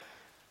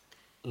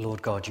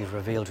Lord God, you've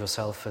revealed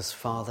yourself as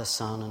Father,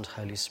 Son, and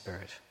Holy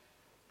Spirit.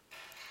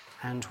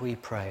 And we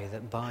pray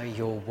that by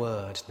your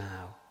word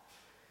now,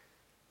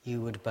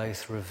 you would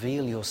both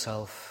reveal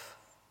yourself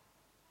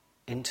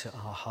into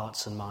our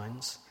hearts and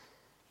minds,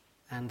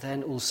 and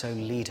then also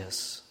lead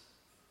us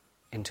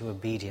into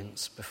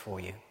obedience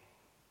before you.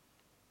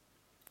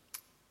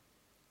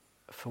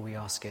 For we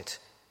ask it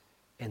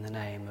in the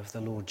name of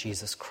the Lord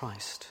Jesus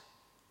Christ,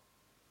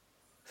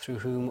 through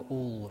whom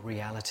all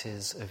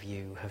realities of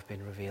you have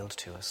been revealed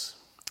to us.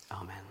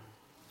 Amen.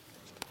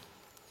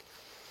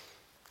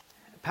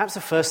 Perhaps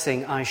the first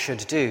thing I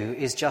should do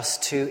is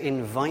just to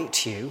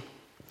invite you,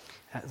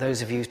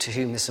 those of you to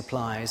whom this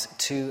applies,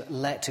 to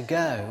let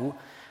go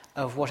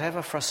of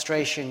whatever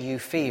frustration you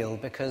feel,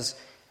 because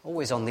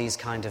always on these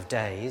kind of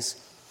days,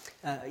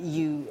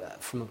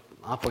 from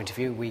our point of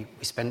view, we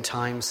spend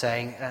time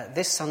saying,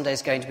 this Sunday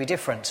is going to be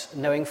different,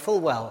 knowing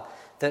full well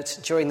that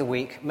during the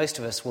week, most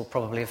of us will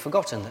probably have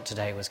forgotten that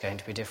today was going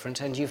to be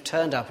different, and you've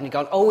turned up and you've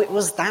gone, oh, it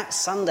was that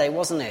Sunday,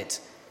 wasn't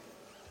it?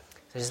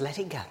 So just let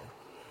it go.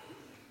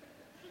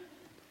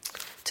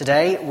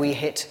 Today, we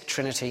hit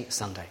Trinity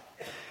Sunday.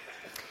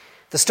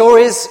 The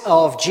stories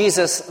of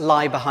Jesus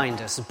lie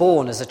behind us,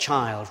 born as a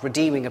child,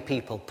 redeeming a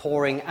people,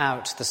 pouring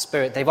out the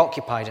Spirit. They've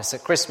occupied us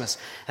at Christmas,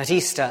 at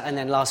Easter, and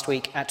then last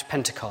week at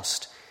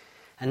Pentecost.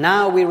 And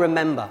now we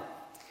remember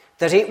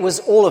that it was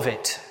all of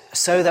it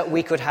so that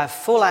we could have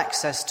full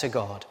access to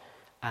God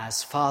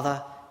as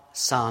Father,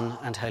 Son,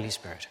 and Holy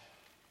Spirit.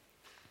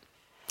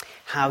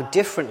 How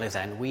differently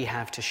then we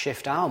have to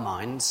shift our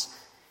minds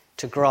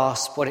to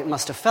grasp what it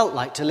must have felt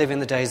like to live in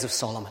the days of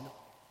Solomon.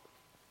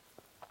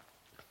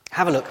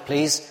 Have a look,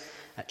 please,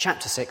 at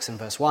chapter 6 and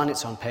verse 1.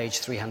 It's on page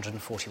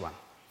 341.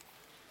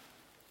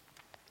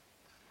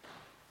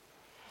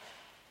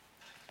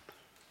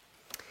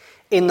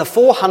 In the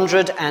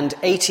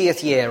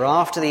 480th year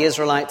after the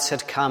Israelites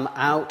had come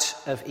out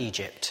of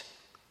Egypt,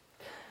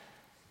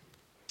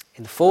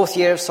 in the 4th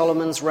year of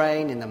Solomon's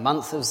reign, in the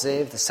month of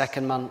Ziv, the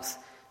 2nd month,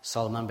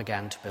 Solomon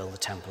began to build the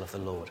temple of the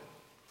Lord.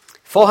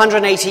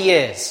 480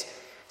 years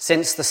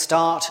since the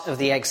start of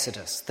the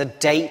Exodus. The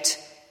date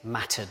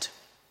mattered.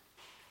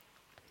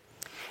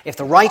 If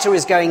the writer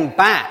is going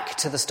back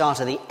to the start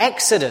of the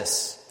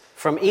Exodus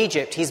from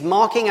Egypt, he's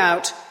marking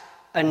out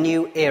a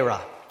new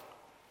era.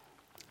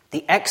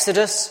 The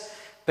Exodus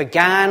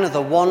began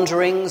the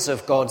wanderings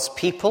of God's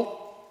people.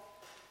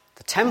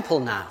 The temple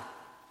now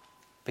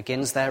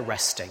begins their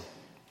resting.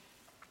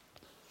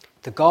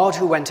 The God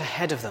who went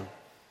ahead of them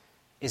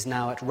is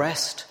now at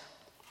rest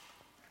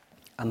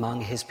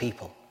among his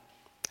people.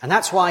 And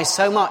that's why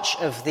so much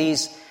of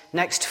these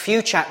next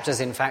few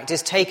chapters, in fact,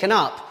 is taken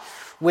up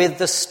with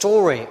the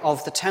story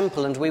of the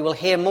temple, and we will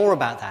hear more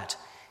about that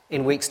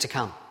in weeks to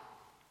come.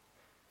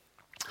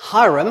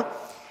 Hiram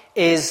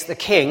is the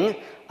king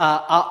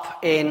up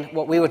in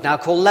what we would now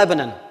call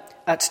Lebanon,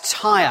 at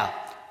Tyre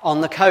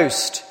on the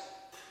coast.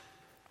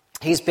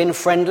 He's been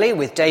friendly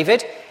with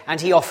David, and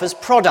he offers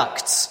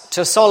products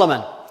to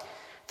Solomon.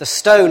 The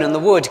stone and the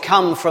wood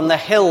come from the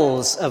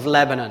hills of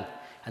Lebanon,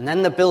 and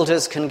then the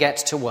builders can get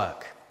to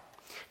work.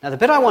 Now, the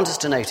bit I want us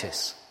to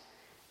notice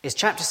is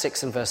chapter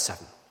 6 and verse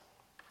 7.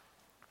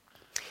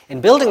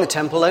 In building the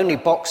temple, only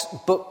blocks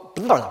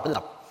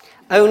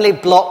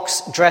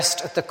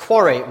dressed at the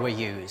quarry were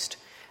used,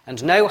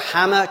 and no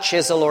hammer,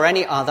 chisel, or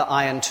any other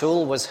iron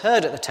tool was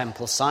heard at the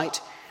temple site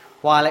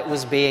while it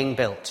was being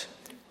built.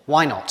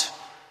 Why not?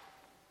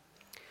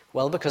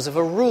 Well, because of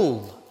a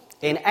rule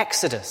in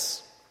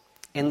Exodus,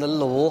 in the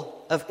law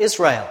of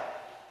Israel,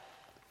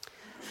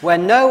 where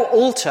no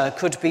altar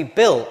could be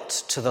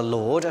built to the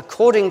Lord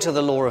according to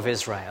the law of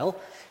Israel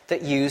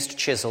that used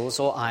chisels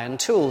or iron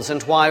tools.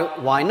 And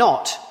why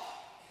not?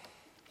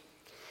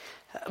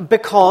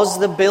 Because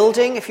the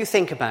building, if you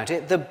think about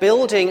it, the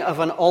building of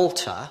an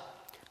altar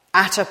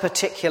at a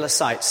particular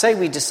site, say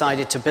we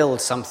decided to build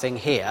something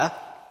here,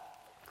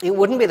 it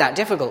wouldn't be that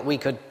difficult. We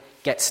could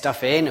get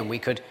stuff in and we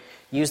could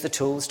use the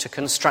tools to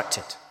construct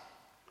it.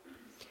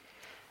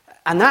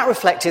 And that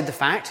reflected the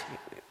fact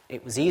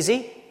it was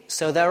easy,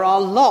 so there are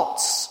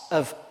lots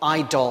of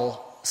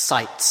idol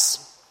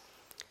sites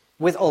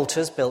with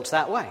altars built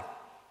that way.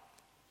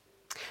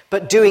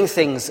 But doing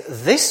things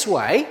this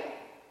way,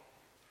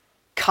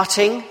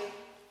 cutting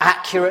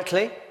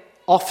accurately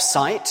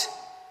off-site,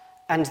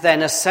 and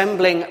then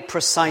assembling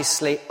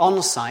precisely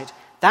on-site,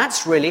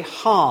 that's really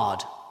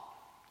hard.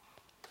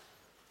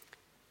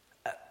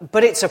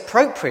 But it's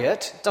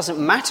appropriate, it doesn't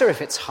matter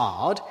if it's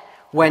hard,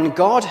 when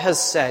God has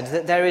said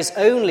that there is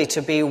only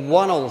to be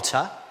one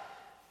altar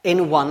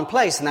in one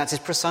place, and that is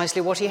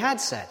precisely what he had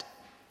said.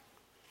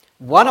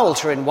 One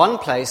altar in one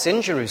place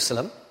in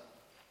Jerusalem.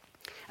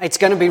 It's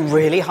going to be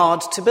really hard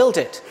to build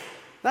it.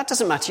 That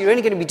doesn't matter, you're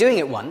only going to be doing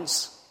it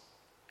once.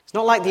 It's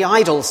not like the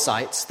idol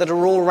sites that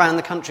are all around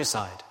the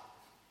countryside.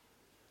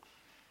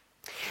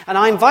 And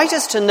I invite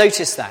us to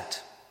notice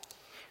that,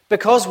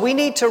 because we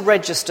need to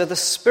register the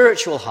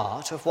spiritual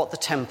heart of what the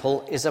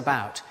temple is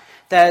about.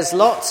 There's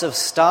lots of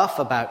stuff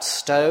about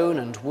stone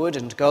and wood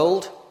and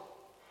gold,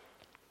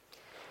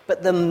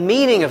 but the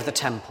meaning of the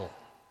temple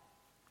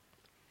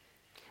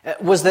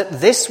was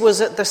that this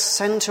was at the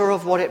center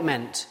of what it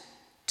meant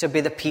to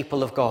be the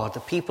people of God, the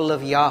people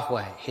of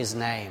Yahweh, his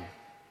name.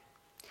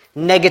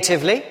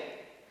 Negatively,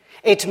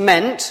 it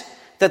meant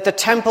that the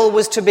temple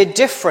was to be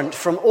different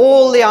from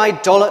all the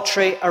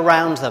idolatry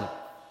around them.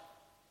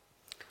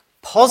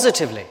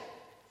 Positively,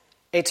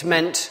 it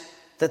meant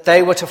that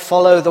they were to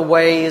follow the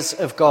ways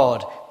of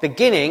God,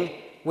 beginning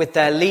with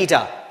their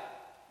leader.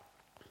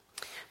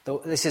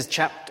 This is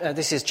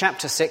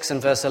chapter 6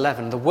 and verse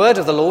 11. The word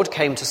of the Lord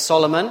came to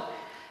Solomon,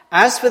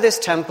 "As for this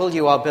temple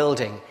you are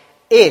building,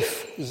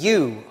 if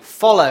you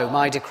follow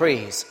my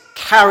decrees,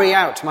 carry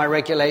out my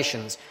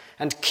regulations,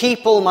 and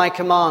keep all my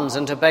commands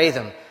and obey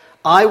them,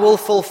 I will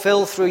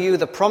fulfill through you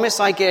the promise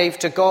I gave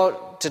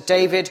to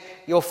David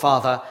your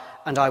father,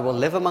 and I will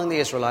live among the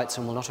Israelites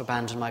and will not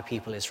abandon my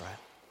people Israel."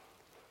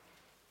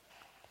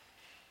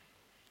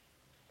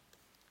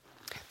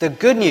 The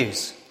good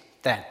news,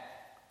 then,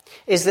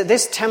 is that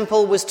this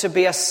temple was to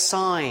be a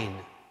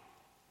sign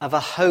of a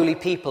holy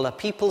people, a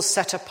people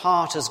set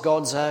apart as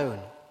God's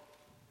own.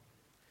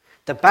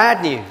 The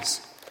bad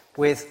news,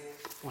 with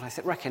what I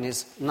reckon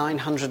is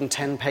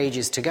 910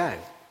 pages to go,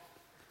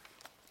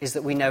 is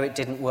that we know it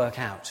didn't work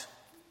out.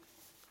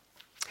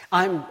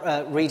 I'm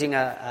reading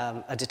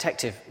a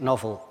detective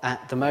novel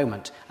at the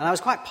moment, and I was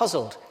quite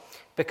puzzled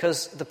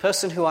because the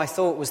person who I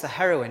thought was the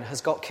heroine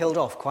has got killed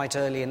off quite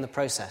early in the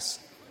process,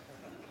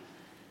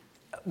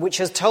 which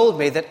has told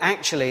me that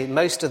actually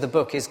most of the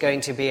book is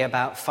going to be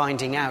about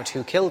finding out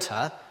who killed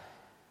her,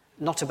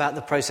 not about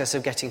the process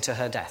of getting to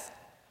her death.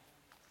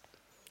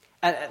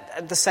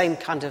 The same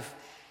kind of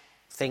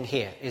thing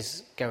here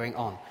is going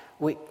on.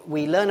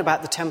 We learn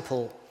about the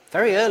temple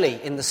very early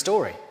in the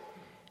story,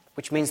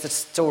 which means the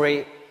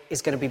story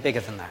is going to be bigger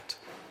than that.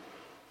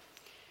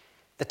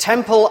 The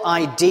temple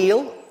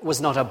ideal was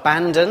not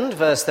abandoned,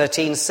 verse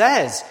 13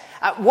 says.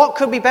 What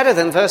could be better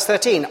than verse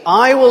 13?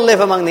 "I will live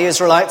among the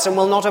Israelites and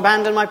will not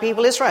abandon my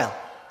people Israel."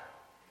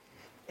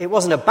 It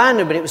wasn't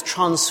abandoned, but it was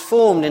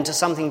transformed into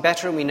something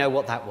better, and we know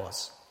what that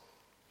was.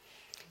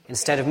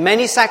 Instead of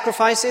many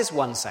sacrifices,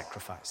 one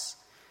sacrifice.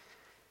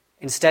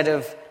 Instead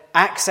of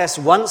access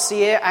once a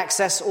year,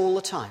 access all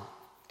the time.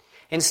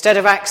 Instead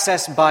of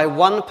access by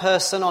one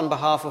person on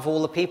behalf of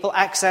all the people,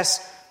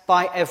 access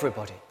by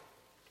everybody.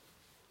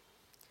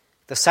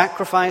 The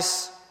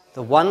sacrifice,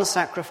 the one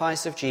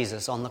sacrifice of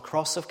Jesus on the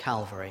cross of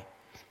Calvary,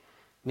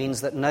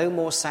 means that no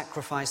more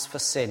sacrifice for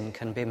sin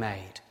can be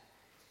made.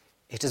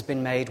 It has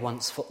been made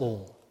once for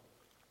all.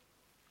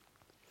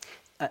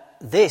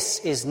 This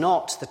is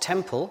not the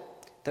temple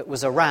that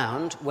was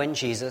around when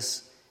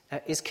Jesus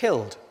is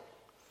killed.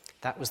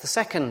 That was the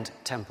second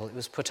temple. It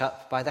was put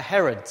up by the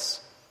Herods.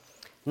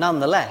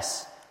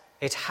 Nonetheless,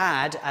 it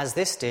had, as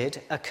this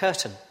did, a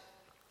curtain.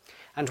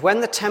 And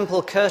when the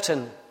temple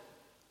curtain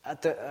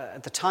at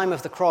the time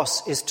of the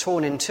cross is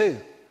torn in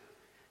two,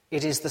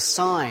 it is the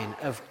sign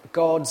of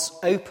God's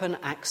open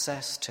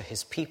access to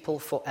his people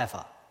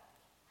forever.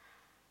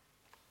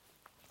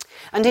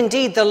 And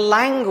indeed, the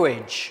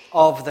language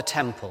of the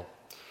temple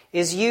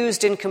is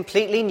used in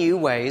completely new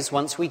ways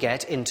once we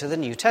get into the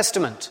New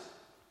Testament.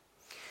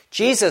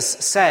 Jesus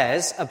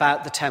says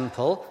about the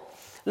temple,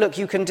 "Look,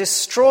 you can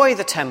destroy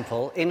the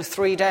temple in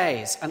 3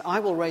 days, and I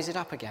will raise it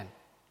up again."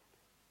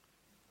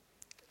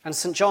 And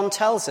St. John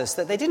tells us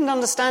that they didn't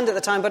understand at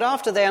the time, but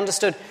after they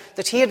understood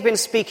that he had been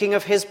speaking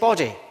of his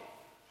body.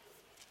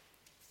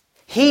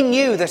 He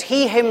knew that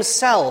he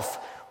himself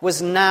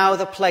was now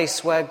the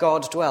place where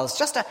God dwells.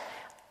 Just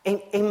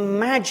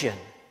imagine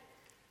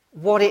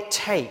what it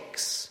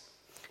takes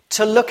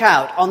to look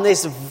out on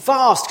this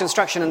vast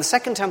construction, and the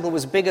second temple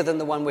was bigger than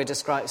the one we're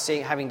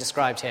having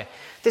described here.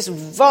 This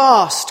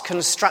vast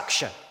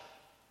construction,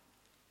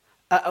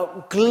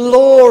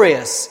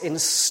 glorious in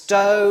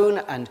stone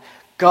and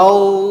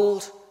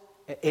gold,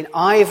 in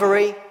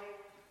ivory.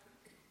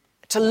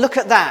 To look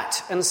at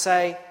that and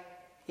say,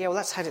 yeah, well,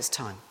 that's had its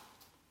time.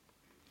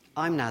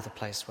 I'm now the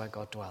place where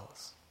God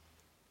dwells.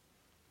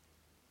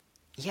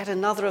 Yet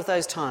another of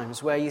those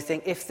times where you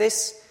think, if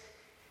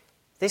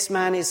this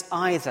man is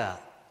either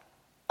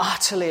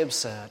utterly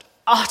absurd,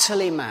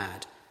 utterly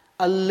mad,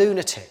 a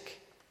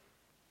lunatic,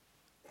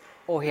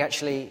 or he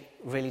actually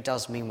really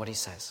does mean what he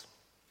says.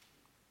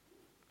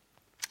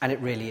 And it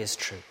really is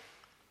true.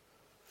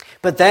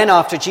 But then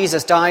after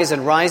Jesus dies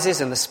and rises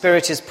and the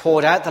Spirit is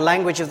poured out, the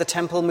language of the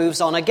temple moves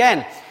on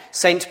again.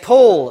 St.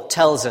 Paul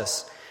tells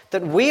us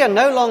that we are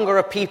no longer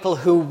a people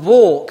who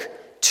walk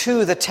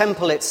to the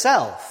temple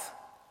itself.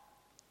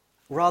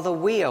 Rather,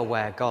 we are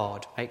where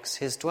God makes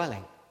his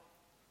dwelling.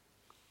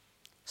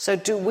 So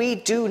we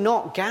do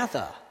not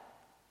gather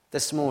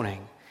this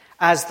morning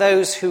as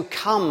those who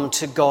come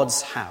to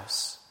God's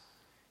house.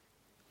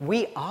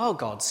 We are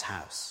God's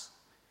house,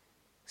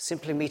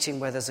 simply meeting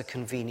where there's a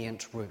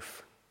convenient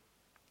roof.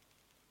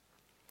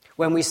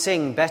 When we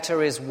sing,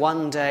 "Better is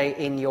one day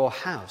in your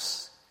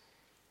house,"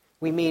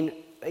 we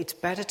mean it's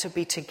better to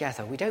be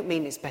together. We don't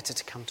mean it's better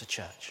to come to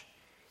church.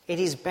 It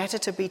is better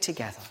to be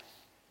together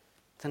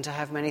than to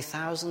have many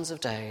thousands of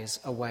days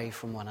away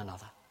from one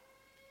another.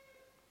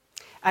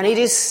 And it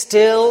is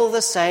still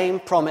the same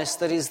promise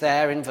that is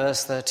there in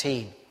verse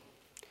 13.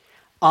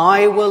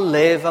 I will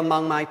live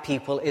among my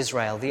people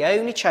Israel. The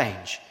only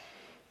change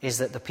is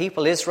that the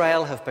people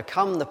Israel have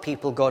become the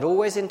people God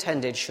always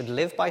intended should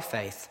live by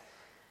faith,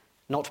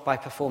 not by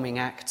performing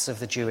acts of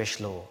the Jewish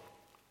law.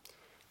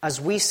 As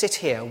we sit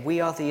here, we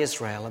are the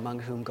Israel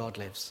among whom God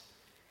lives.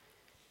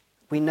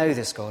 We know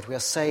this God, we are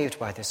saved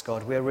by this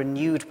God, we are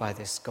renewed by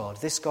this God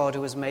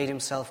who has made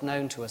himself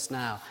known to us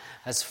now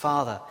as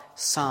Father,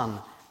 Son,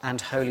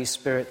 and Holy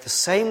Spirit, the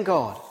same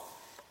God,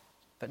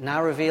 but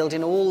now revealed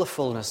in all the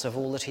fullness of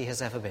all that he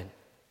has ever been.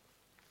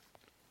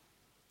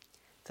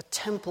 The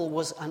temple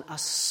was an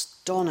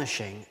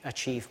astonishing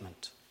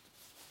achievement.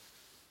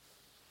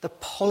 The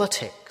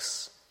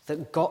politics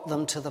that got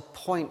them to the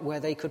point where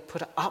they could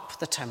put up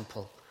the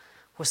temple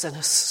was an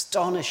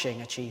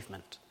astonishing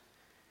achievement.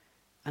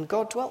 And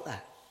God dwelt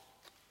there.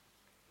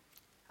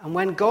 And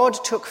when God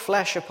took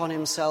flesh upon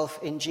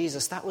himself in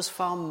Jesus, that was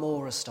far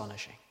more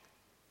astonishing.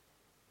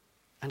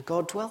 And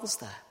God dwells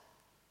there.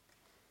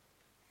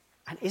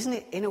 And isn't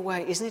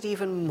it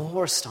even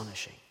more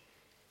astonishing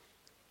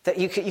that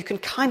you can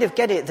kind of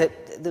get it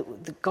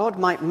that God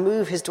might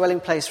move his dwelling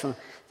place from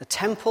the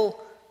temple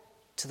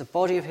to the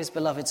body of his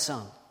beloved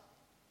Son.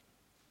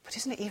 But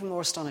isn't it even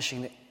more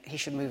astonishing that he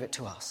should move it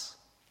to us?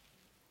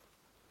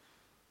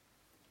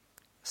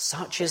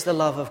 Such is the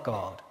love of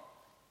God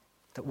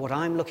that what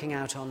I'm looking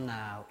out on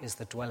now is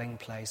the dwelling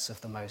place of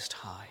the Most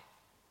High.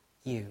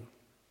 You,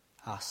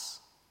 us.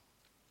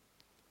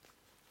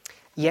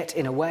 Yet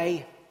in a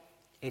way,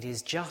 it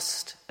is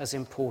just as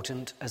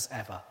important as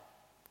ever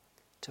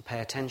to pay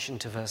attention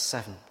to verse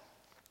 7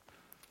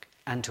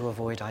 and to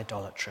avoid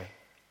idolatry.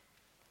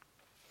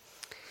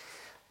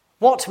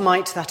 What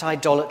might that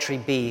idolatry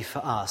be for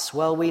us?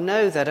 Well, we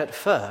know that at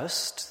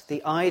first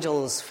the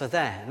idols for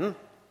them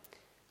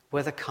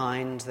were the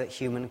kind that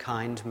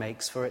humankind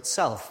makes for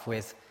itself,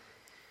 with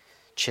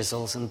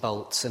chisels and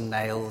bolts and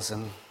nails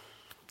and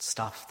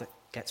stuff that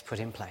gets put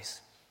in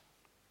place.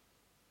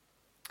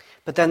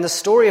 But then the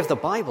story of the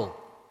Bible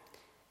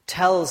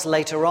tells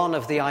later on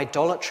of the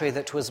idolatry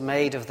that was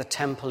made of the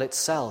temple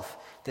itself.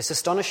 This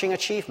astonishing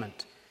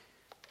achievement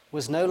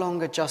was no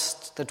longer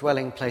just the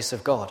dwelling place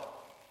of God,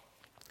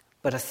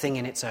 but a thing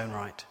in its own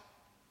right.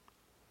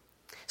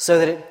 So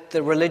that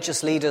the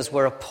religious leaders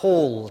were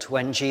appalled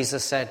when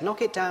Jesus said,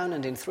 knock it down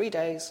and in 3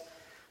 days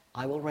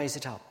I will raise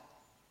it up.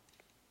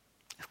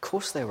 Of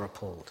course they were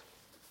appalled.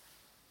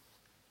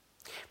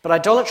 But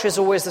idolatry is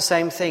always the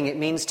same thing. It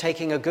means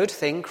taking a good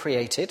thing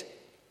created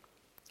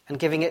and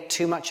giving it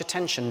too much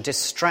attention,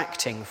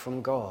 distracting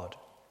from God.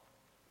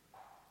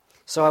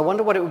 So I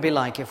wonder what it would be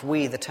like if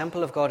we, the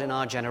temple of God in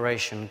our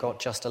generation, got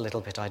just a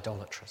little bit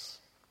idolatrous.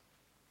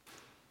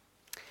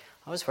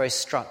 I was very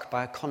struck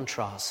by a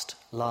contrast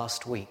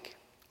last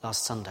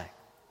Sunday.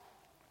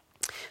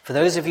 For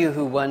those of you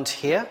who weren't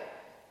here,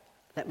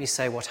 let me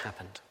say what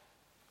happened.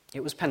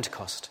 It was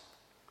Pentecost.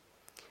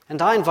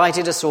 And I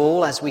invited us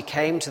all, as we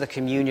came to the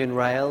communion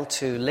rail,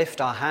 to lift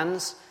our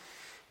hands,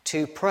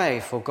 to pray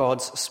for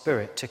God's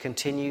Spirit to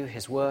continue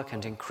his work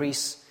and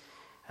increase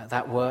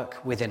that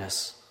work within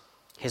us,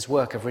 his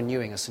work of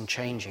renewing us and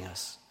changing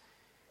us,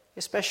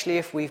 especially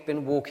if we've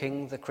been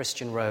walking the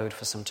Christian road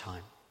for some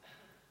time.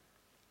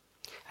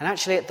 And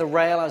actually at the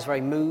rail I was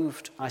very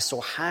moved. I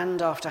saw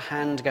hand after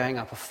hand going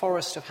up, a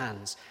forest of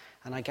hands,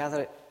 and I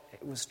gather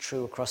it was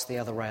true across the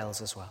other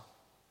rails as well,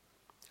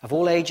 of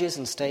all ages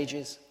and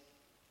stages.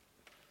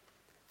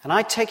 And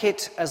I take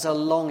it as a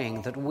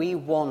longing that we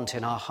want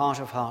in our heart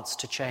of hearts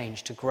to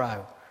change, to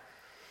grow,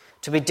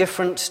 to be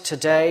different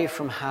today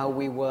from how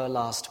we were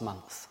last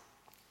month,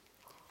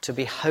 to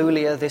be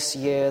holier this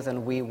year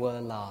than we were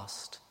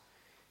last,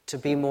 to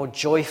be more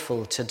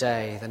joyful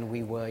today than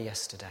we were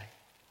yesterday.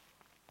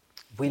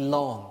 We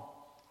long.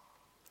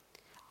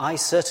 I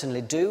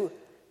certainly do,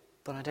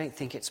 but I don't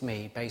think it's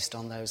me based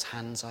on those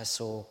hands I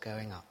saw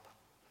going up.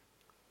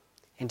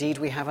 Indeed,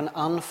 we have an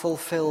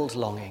unfulfilled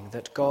longing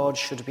that God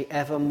should be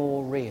ever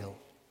more real.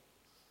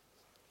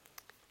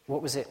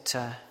 What was it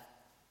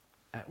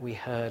we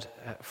heard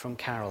from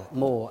Carol?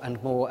 More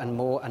and more and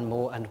more and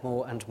more and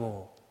more and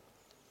more.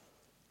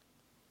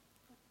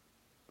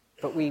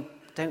 But we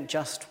don't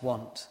just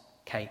want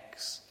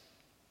cakes,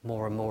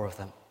 more and more of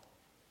them.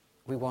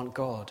 We want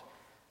God,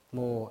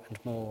 more and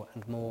more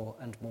and more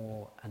and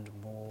more and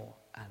more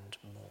and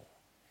more.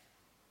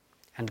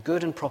 And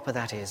good and proper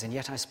that is, and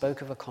yet I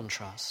spoke of a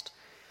contrast.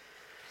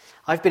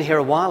 I've been here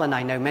a while, and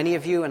I know many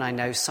of you, and I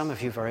know some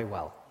of you very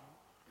well.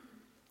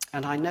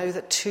 And I know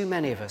that too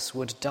many of us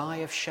would die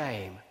of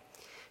shame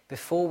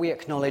before we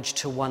acknowledge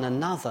to one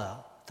another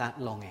that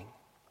longing.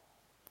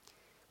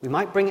 We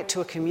might bring it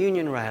to a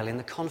communion rail in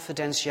the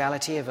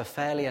confidentiality of a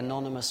fairly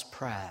anonymous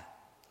prayer.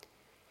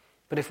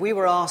 But if we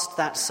were asked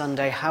that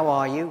Sunday, how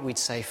are you? We'd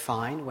say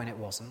fine when it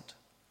wasn't.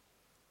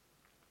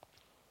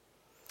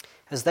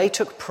 As they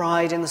took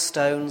pride in the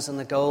stones and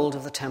the gold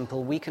of the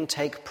temple, we can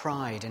take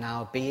pride in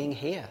our being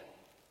here.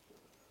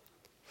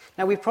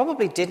 Now, we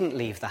probably didn't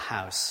leave the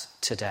house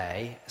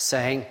today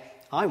saying,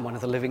 I'm one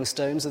of the living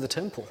stones of the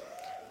temple.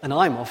 and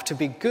I'm off to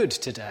be good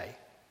today.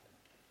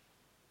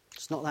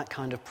 It's not that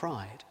kind of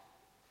pride.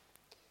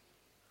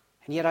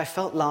 And yet I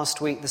felt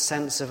last week the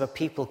sense of a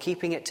people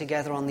keeping it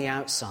together on the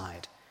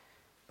outside,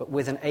 but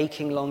with an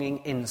aching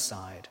longing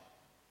inside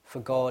for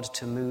God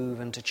to move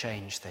and to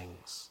change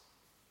things.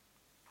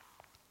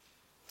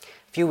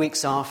 A few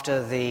weeks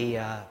after the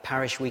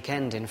parish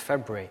weekend in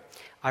February,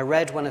 I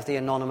read one of the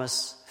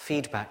anonymous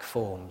feedback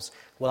forms.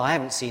 Well, I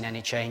haven't seen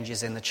any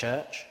changes in the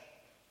church.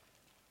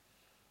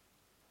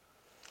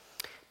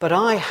 But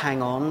I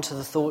hang on to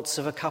the thoughts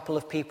of a couple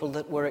of people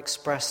that were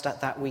expressed at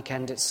that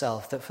weekend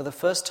itself, that for the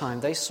first time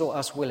they saw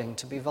us willing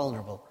to be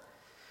vulnerable,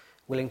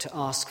 willing to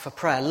ask for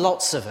prayer.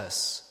 Lots of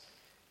us,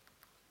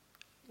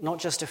 not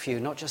just a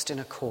few, not just in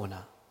a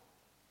corner,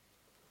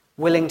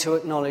 willing to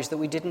acknowledge that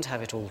we didn't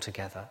have it all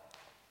together,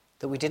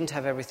 that we didn't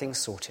have everything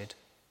sorted.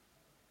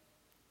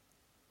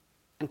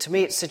 And to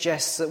me it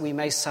suggests that we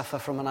may suffer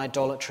from an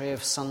idolatry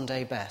of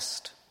Sunday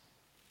best.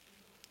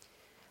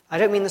 I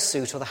don't mean the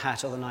suit or the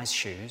hat or the nice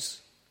shoes.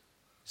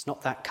 It's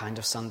not that kind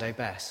of Sunday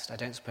best. I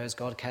don't suppose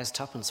God cares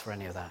tuppence for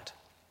any of that.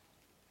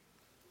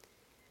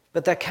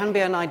 But there can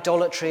be an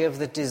idolatry of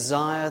the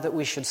desire that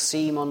we should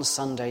seem on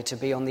Sunday to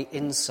be on the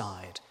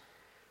inside,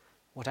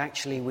 what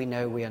actually we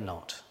know we are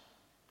not.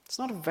 It's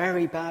not a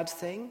very bad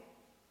thing.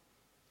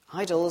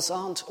 Idols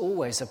aren't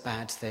always a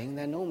bad thing.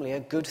 They're normally a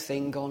good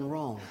thing gone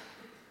wrong.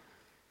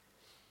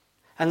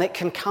 And it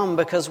can come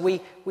because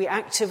we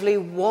actively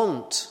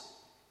want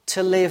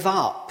to live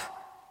up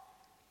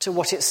to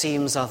what it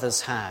seems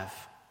others have.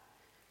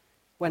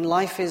 When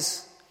life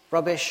is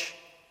rubbish,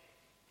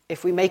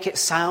 if we make it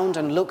sound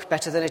and look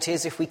better than it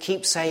is, if we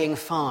keep saying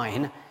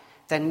fine,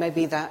 then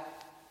maybe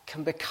that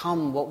can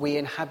become what we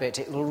inhabit.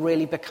 It will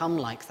really become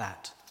like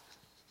that.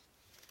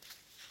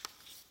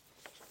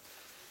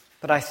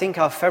 But I think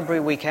our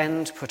February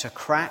weekend put a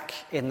crack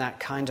in that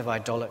kind of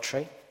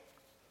idolatry.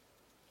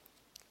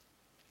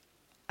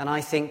 And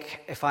I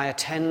think if I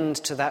attend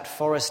to that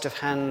forest of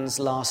hands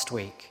last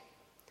week,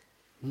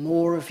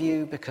 more of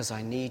you because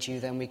I need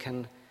you, then we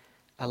can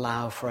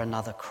allow for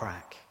another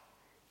crack.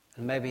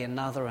 And maybe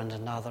another and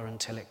another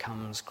until it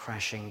comes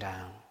crashing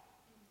down.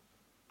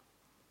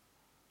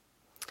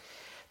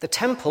 The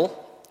temple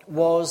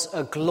was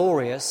a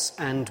glorious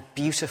and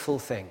beautiful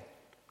thing.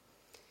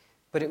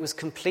 But it was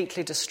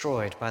completely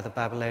destroyed by the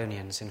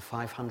Babylonians in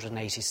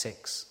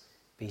 586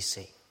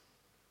 BC.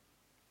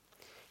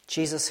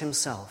 Jesus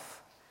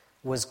himself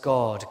was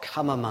God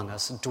come among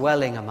us,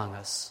 dwelling among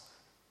us,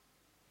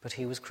 but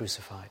he was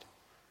crucified.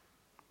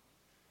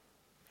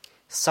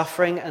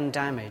 Suffering and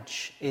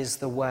damage is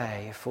the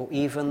way for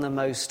even the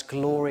most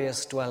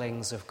glorious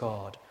dwellings of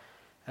God,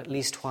 at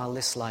least while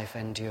this life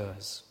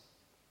endures.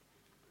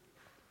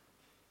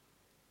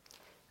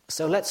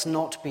 So let's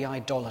not be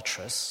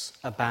idolatrous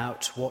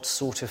about what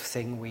sort of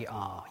thing we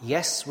are.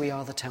 Yes, we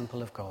are the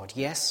temple of God.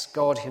 Yes,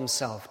 God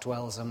himself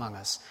dwells among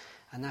us,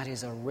 and that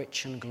is a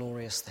rich and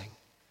glorious thing.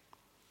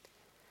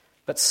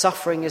 But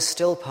suffering is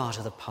still part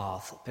of the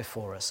path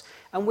before us,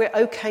 and we're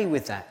okay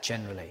with that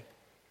generally.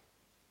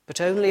 But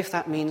only if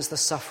that means the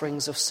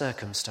sufferings of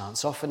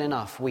circumstance. Often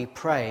enough, we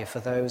pray for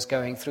those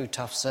going through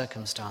tough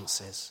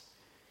circumstances.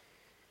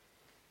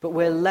 But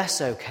we're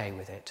less okay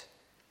with it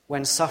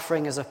when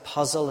suffering is a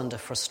puzzle and a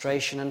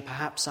frustration and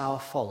perhaps our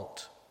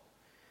fault.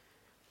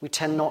 We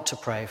tend not to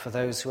pray for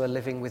those who are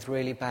living with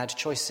really bad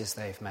choices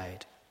they've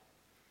made,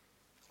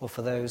 or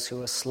for those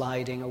who are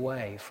sliding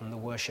away from the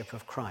worship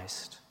of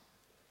Christ.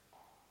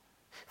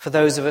 For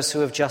those of us who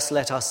have just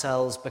let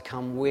ourselves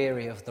become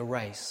weary of the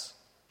race,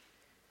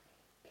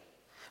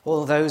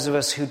 or those of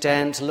us who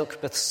daren't look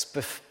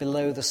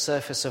below the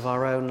surface of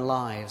our own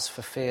lives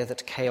for fear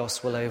that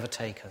chaos will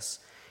overtake us.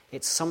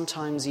 It's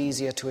sometimes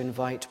easier to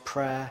invite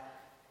prayer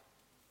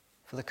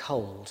for the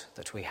cold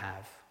that we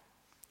have,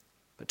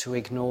 but to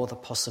ignore the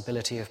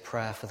possibility of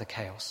prayer for the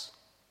chaos.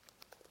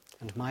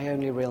 And my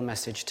only real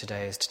message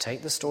today is to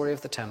take the story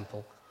of the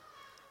temple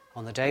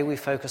on the day we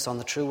focus on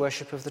the true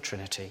worship of the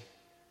Trinity,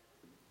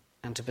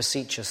 and to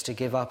beseech us to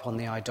give up on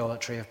the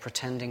idolatry of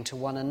pretending to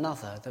one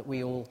another that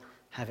we all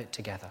have it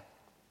together.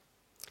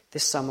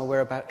 This summer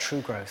we're about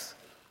true growth.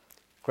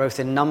 Growth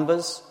in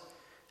numbers,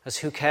 as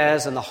Who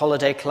Cares and the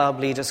Holiday Club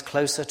lead us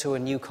closer to a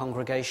new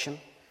congregation.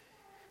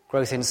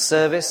 Growth in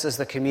service, as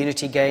the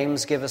community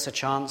games give us a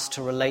chance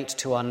to relate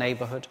to our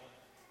neighbourhood.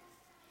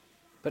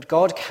 But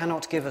God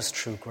cannot give us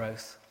true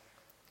growth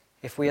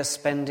if we are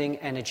spending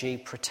energy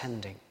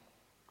pretending.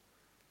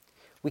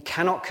 We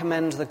cannot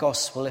commend the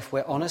gospel if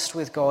we're honest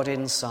with God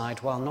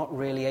inside while not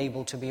really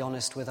able to be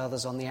honest with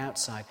others on the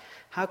outside.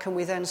 How can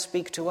we then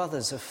speak to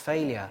others of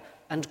failure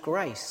and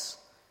grace,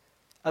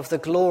 of the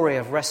glory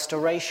of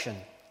restoration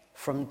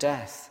from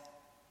death?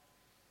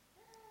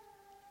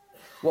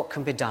 What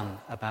can be done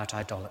about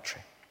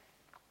idolatry?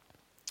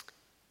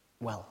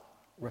 Well,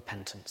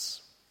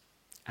 repentance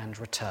and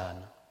return.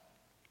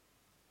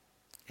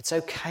 It's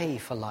okay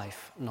for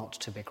life not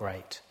to be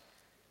great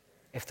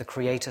if the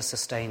Creator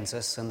sustains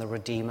us and the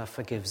Redeemer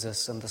forgives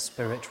us and the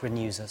Spirit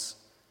renews us.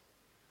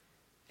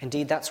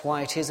 Indeed, that's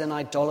why it is an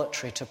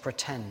idolatry to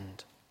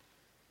pretend.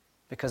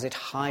 because it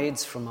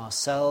hides from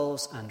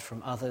ourselves and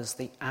from others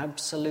the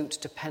absolute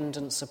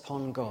dependence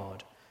upon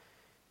God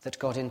that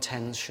God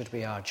intends should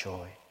be our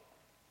joy.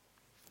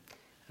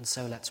 And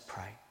so let's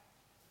pray.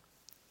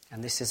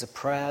 And this is a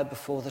prayer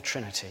before the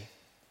Trinity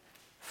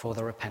for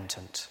the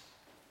repentant.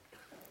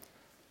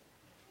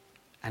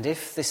 And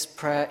if this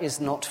prayer is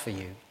not for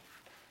you,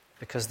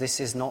 because this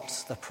is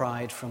not the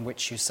pride from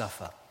which you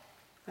suffer,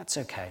 that's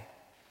okay.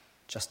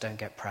 Just don't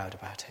get proud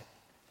about it.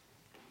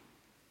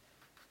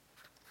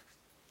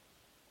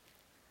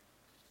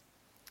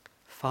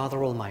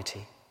 Father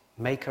Almighty,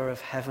 maker of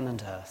heaven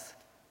and earth,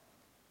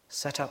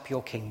 set up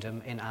your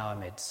kingdom in our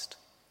midst.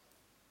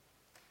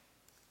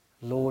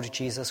 Lord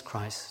Jesus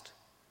Christ,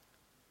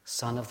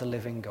 Son of the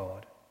living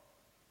God,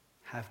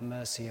 have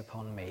mercy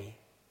upon me,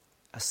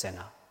 a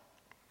sinner.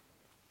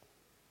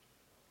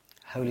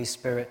 Holy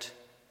Spirit,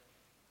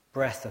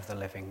 breath of the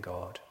living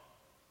God,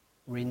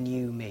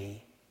 renew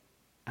me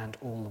and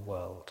all the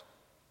world.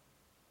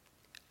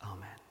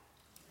 Amen.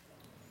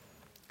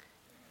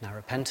 Now,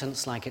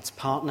 repentance, like its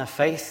partner,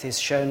 faith, is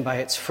shown by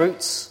its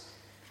fruits,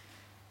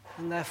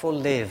 and therefore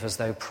live as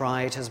though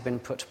pride has been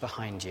put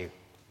behind you.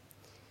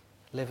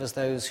 Live as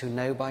those who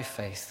know by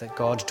faith that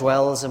God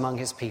dwells among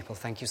his people.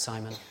 Thank you,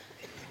 Simon.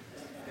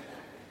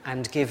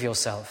 And give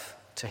yourself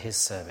to his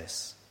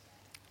service.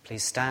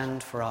 Please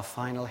stand for our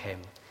final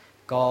hymn,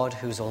 God,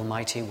 whose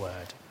almighty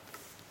word.